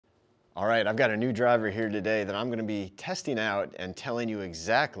All right, I've got a new driver here today that I'm going to be testing out and telling you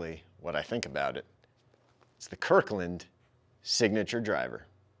exactly what I think about it. It's the Kirkland Signature driver.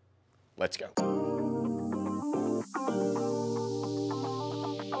 Let's go.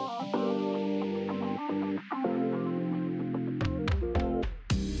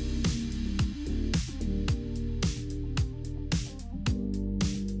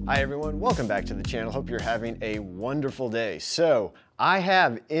 Hi everyone, welcome back to the channel. Hope you're having a wonderful day. So I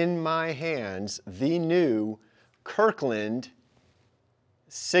have in my hands the new Kirkland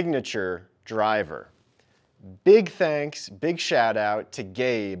Signature driver. Big thanks, big shout out to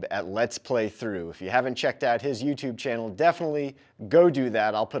Gabe at Let's Play Thru. If you haven't checked out his YouTube channel, definitely go do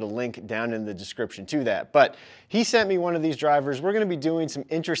that. I'll put a link down in the description to that. But he sent me one of these drivers. We're going to be doing some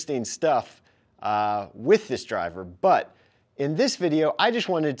interesting stuff with this driver, but in this video, I just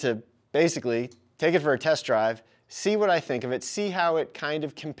wanted to basically take it for a test drive, see what I think of it, see how it kind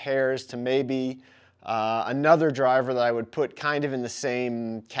of compares to maybe another driver that I would put kind of in the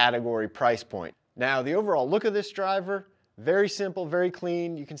same category price point. Now, the overall look of this driver, very simple, very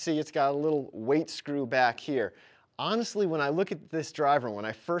clean. You can see it's got a little weight screw back here. Honestly, when I look at this driver, when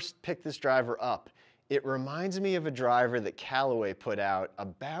I first picked this driver up, it reminds me of a driver that Callaway put out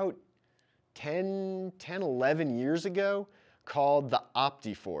about 11 years ago, called the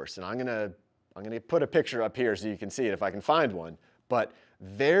OptiForce, and I'm gonna put a picture up here so you can see it if I can find one, but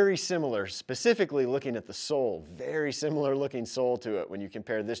very similar, specifically looking at the sole, very similar looking sole to it when you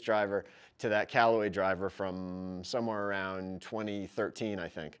compare this driver to that Callaway driver from somewhere around 2013, I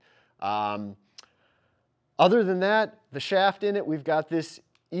think. Other than that, the shaft in it, we've got this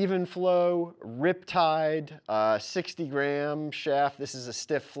even flow, riptide, 60 gram shaft. This is a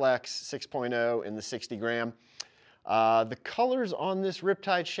stiff flex 6.0 in the 60 gram. The colors on this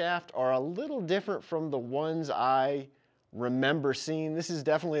riptide shaft are a little different from the ones I remember seeing. This is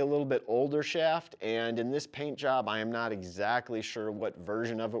definitely a little bit older shaft, and in this paint job, I am not exactly sure what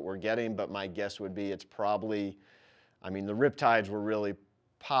version of it we're getting, but my guess would be it's probably, I mean, the riptides were really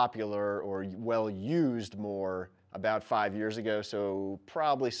popular or well used more about 5 years ago, so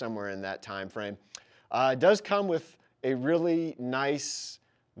probably somewhere in that time frame. It does come with a really nice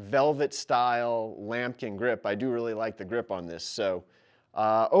velvet style lambkin grip. I do really like the grip on this. So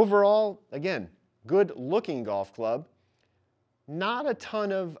overall, again, good looking golf club. Not a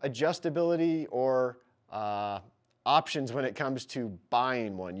ton of adjustability or options when it comes to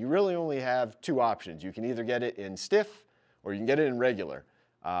buying one. You really only have two options. You can either get it in stiff or you can get it in regular.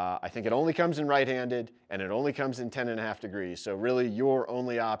 I think it only comes in right-handed and it only comes in 10.5 degrees. So really your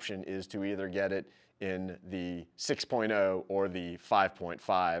only option is to either get it in the 6.0 or the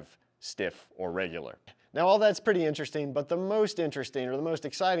 5.5 stiff or regular. Now all that's pretty interesting, but the most interesting or the most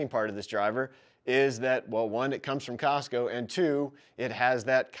exciting part of this driver is that, well, one, it comes from Costco, and two, it has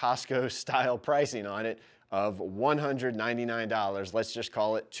that Costco style pricing on it of $199. Let's just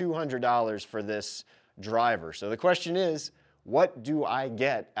call it $200 for this driver. So the question is, what do I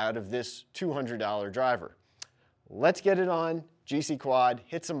get out of this $200 driver? Let's get it on GC Quad,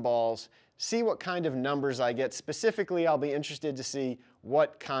 hit some balls, see what kind of numbers I get. Specifically, I'll be interested to see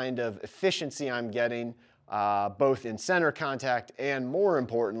what kind of efficiency I'm getting, both in center contact and, more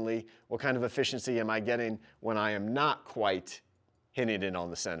importantly, what kind of efficiency am I getting when I am not quite hitting it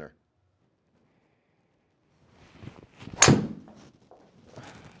on the center.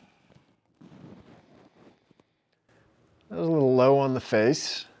 That was a little low on the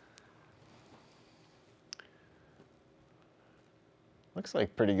face. Looks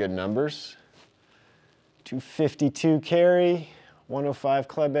like pretty good numbers. 252 carry, 105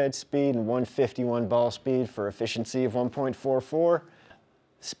 club head speed, and 151 ball speed for efficiency of 1.44.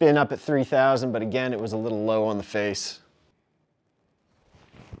 Spin up at 3,000, but again, it was a little low on the face.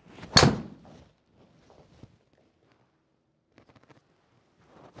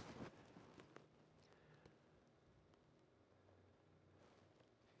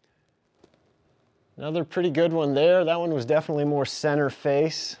 Another pretty good one there. That one was definitely more center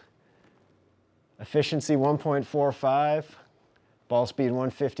face. Efficiency 1.45, ball speed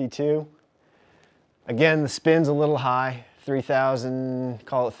 152. Again, the spin's a little high, 3,000,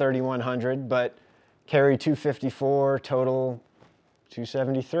 call it 3,100, but carry 254, total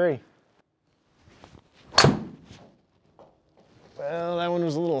 273. Well, that one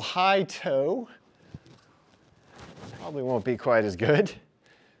was a little high toe. Probably won't be quite as good.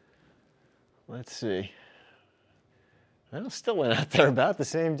 Let's see. Well, still went out there about the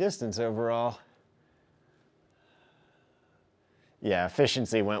same distance overall. Yeah,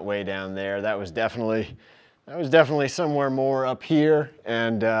 efficiency went way down there. That was definitely somewhere more up here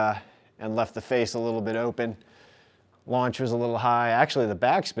and left the face a little bit open. A launch was a little high. Actually, the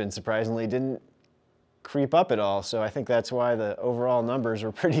backspin, surprisingly, didn't creep up at all, so I think that's why the overall numbers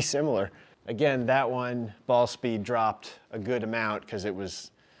were pretty similar. Again, that one, ball speed dropped a good amount because it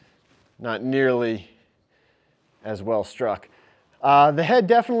was not nearly as well struck. The head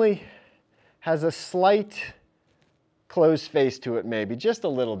definitely has a slight closed face to it, maybe, just a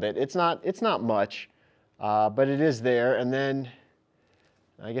little bit. It's not much, but it is there. And then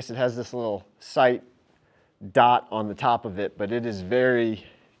I guess it has this little sight dot on the top of it, but it is very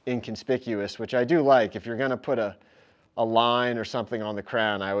inconspicuous, which I do like. If you're going to put a line or something on the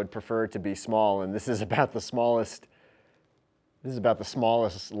crown, I would prefer it to be small, and this is about the smallest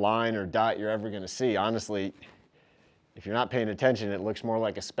line or dot you're ever going to see. Honestly, if you're not paying attention, it looks more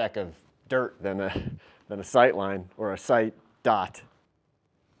like a speck of dirt than a sight line or a sight dot.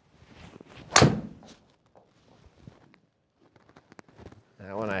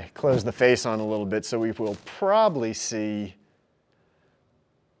 Now when I close the face on a little bit, so we will probably see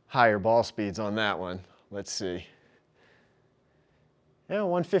higher ball speeds on that one. Let's see. Yeah,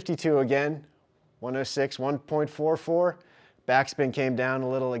 152 again, 106, 1.44. Backspin came down a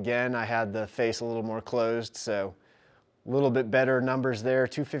little again. I had the face a little more closed, so a little bit better numbers there,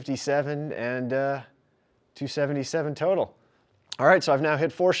 257 and 277 total. All right, so I've now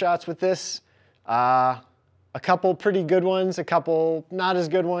hit 4 shots with this. A couple pretty good ones, a couple not as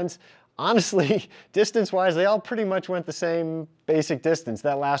good ones. Honestly, distance-wise, they all pretty much went the same basic distance.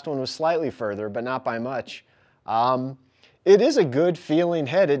 That last one was slightly further, but not by much. It is a good feeling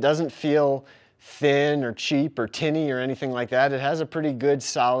head. It doesn't feel thin or cheap or tinny or anything like that. It has a pretty good,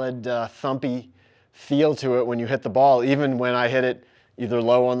 solid, thumpy feel to it when you hit the ball, even when I hit it either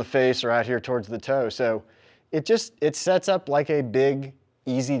low on the face or out here towards the toe. So it sets up like a big,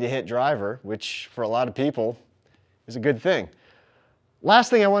 easy to hit driver, which for a lot of people is a good thing. Last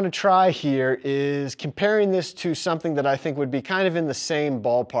thing I want to try here is comparing this to something that I think would be kind of in the same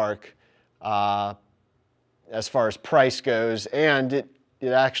ballpark as far as price goes, and it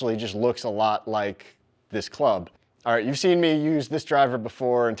actually just looks a lot like this club. All right, you've seen me use this driver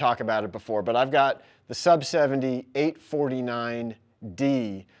before and talk about it before, but I've got the Sub 70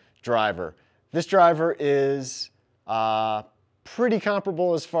 849D driver. This driver is pretty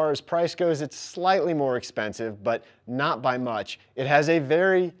comparable as far as price goes. It's slightly more expensive, but not by much. It has a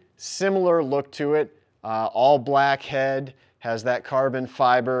very similar look to it. All black head, has that carbon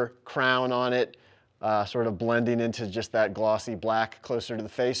fiber crown on it, sort of blending into just that glossy black closer to the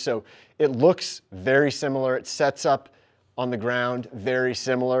face. So it looks very similar. It sets up on the ground very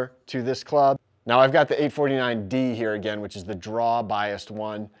similar to this club. Now I've got the 849D here again, which is the draw biased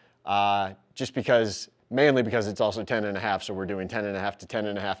one, just because, mainly because it's also 10.5, so we're doing 10.5 to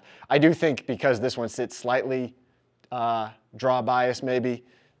 10.5. I do think because this one sits slightly draw bias maybe,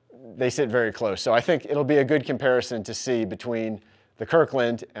 they sit very close. So I think it'll be a good comparison to see between the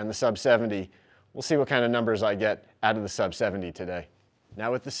Kirkland and the Sub 70. We'll see what kind of numbers I get out of the Sub 70 today.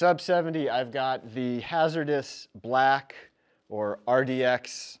 Now with the Sub 70, I've got the hazardous black or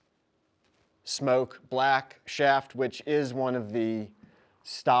RDX smoke black shaft, which is one of the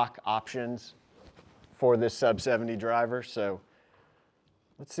stock options for this Sub 70 driver. So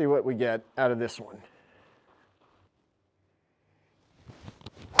let's see what we get out of this one.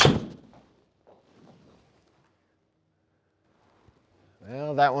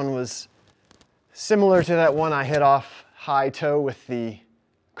 Well, that one was similar to that one I hit off high toe with the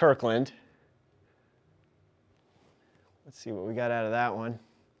Kirkland. Let's see what we got out of that one.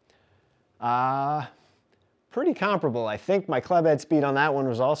 Pretty comparable. I think my club head speed on that one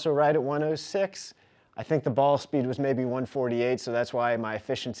was also right at 106. I think the ball speed was maybe 148, so that's why my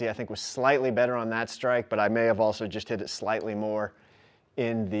efficiency I think was slightly better on that strike, but I may have also just hit it slightly more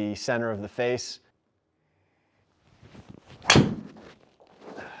in the center of the face.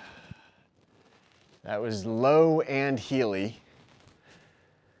 That was low and heely,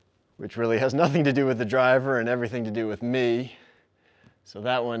 which really has nothing to do with the driver and everything to do with me. So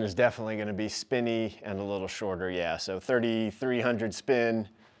that one is definitely going to be spinny and a little shorter, yeah. So 3,300 spin,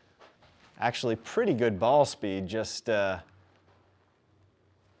 actually pretty good ball speed, just a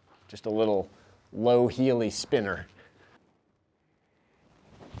little low heely spinner.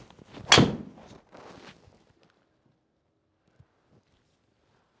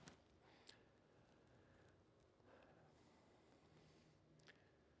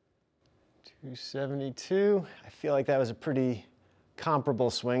 .272. I feel like that was a pretty comparable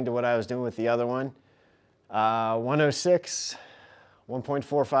swing to what I was doing with the other one. 106,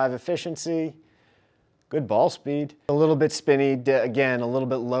 1.45 efficiency, good ball speed. A little bit spinny, again, a little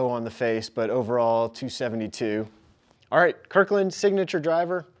bit low on the face, but overall 272. All right, Kirkland Signature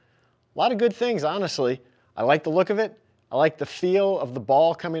driver. A lot of good things, honestly. I like the look of it. I like the feel of the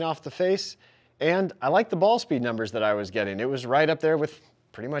ball coming off the face, and I like the ball speed numbers that I was getting. It was right up there with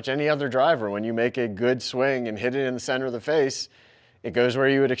pretty much any other driver. When you make a good swing and hit it in the center of the face, it goes where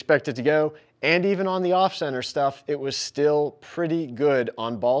you would expect it to go. And even on the off-center stuff, it was still pretty good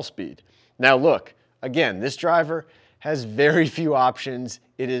on ball speed. Now look, again, this driver has very few options.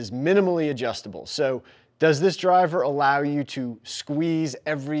 It is minimally adjustable. So does this driver allow you to squeeze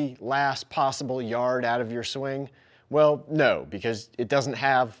every last possible yard out of your swing? Well, no, because it doesn't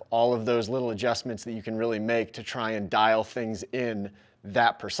have all of those little adjustments that you can really make to try and dial things in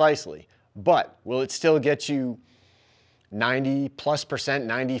that precisely. But will it still get you 90+%,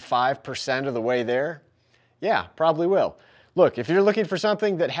 95% of the way there? Yeah, probably will. Look, if you're looking for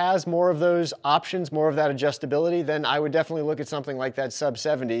something that has more of those options, more of that adjustability, then I would definitely look at something like that sub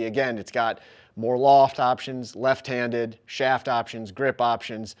 70. Again, it's got more loft options, left-handed, shaft options, grip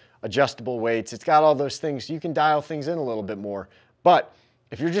options, adjustable weights. It's got all those things. You can dial things in a little bit more. But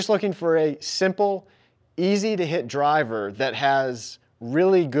if you're just looking for a simple, easy to hit driver that has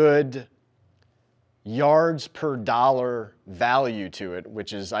really good yards per dollar value to it,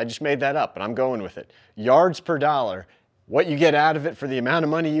 which is, I just made that up, but I'm going with it. Yards per dollar, what you get out of it for the amount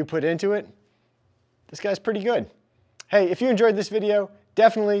of money you put into it, this guy's pretty good. Hey, if you enjoyed this video,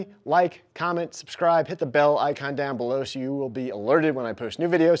 definitely like, comment, subscribe, hit the bell icon down below so you will be alerted when I post new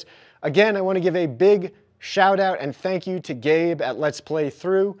videos. Again, I want to give a big shout out and thank you to Gabe at Let's Play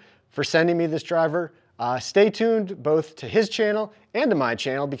Thru for sending me this driver. Stay tuned both to his channel and to my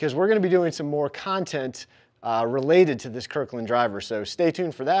channel because we're going to be doing some more content related to this Kirkland driver. So stay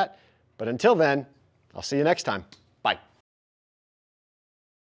tuned for that. But until then, I'll see you next time.